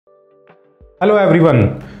Hello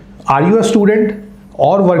everyone. Are you a student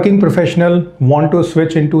or working professional want to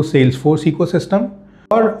switch into Salesforce ecosystem?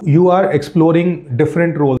 Or you are exploring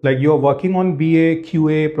different roles like you are working on BA,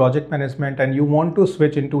 QA, project management and you want to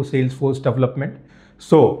switch into Salesforce development?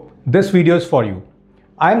 So this video is for you.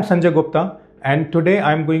 I am Sanjay Gupta and today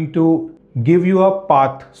I am going to give you a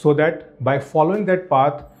path so that by following that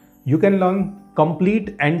path you can learn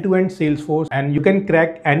complete end-to-end Salesforce and you can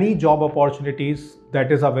crack any job opportunities that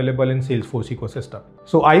is available in Salesforce ecosystem.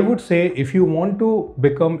 So I would say if you want to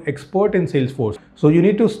become expert in Salesforce, so you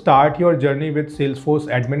need to start your journey with Salesforce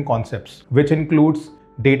admin concepts, which includes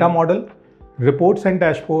data model, reports and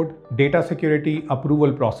dashboard, data security,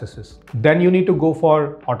 approval processes. Then you need to go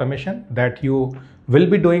for automation that you will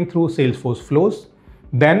be doing through Salesforce flows.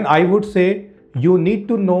 Then I would say you need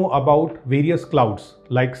to know about various clouds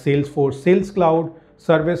like Salesforce Sales Cloud,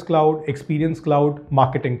 Service Cloud, Experience Cloud,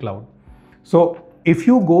 Marketing Cloud. So if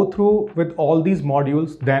you go through with all these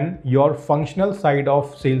modules, then your functional side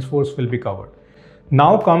of Salesforce will be covered.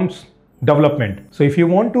 Now comes development. So if you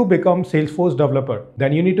want to become Salesforce developer,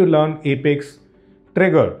 then you need to learn Apex,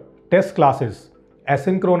 Trigger, test classes,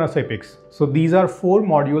 asynchronous Apex. So these are 4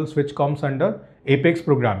 modules which comes under Apex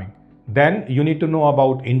programming. Then you need to know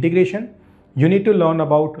about integration. You need to learn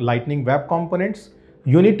about Lightning Web Components.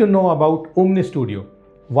 You need to know about Omni Studio.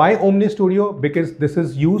 Why Omni Studio? Because this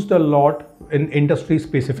is used a lot in industry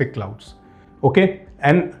specific clouds. Okay.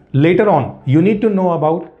 And later on, you need to know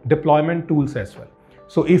about deployment tools as well.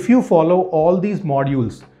 So if you follow all these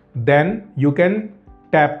modules, then you can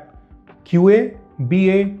tap QA,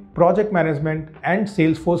 BA, project management and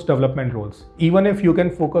Salesforce development roles. Even if you can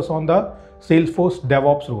focus on the Salesforce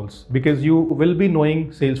DevOps roles because you will be knowing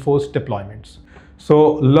Salesforce deployments.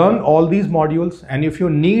 So learn all these modules, and if you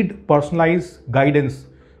need personalized guidance,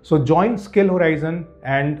 so join Skill Horizon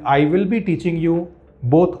and I will be teaching you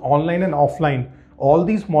both online and offline all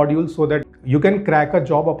these modules so that you can crack a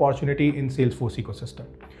job opportunity in Salesforce ecosystem.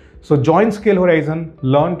 So join Skill Horizon,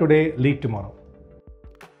 learn today, lead tomorrow.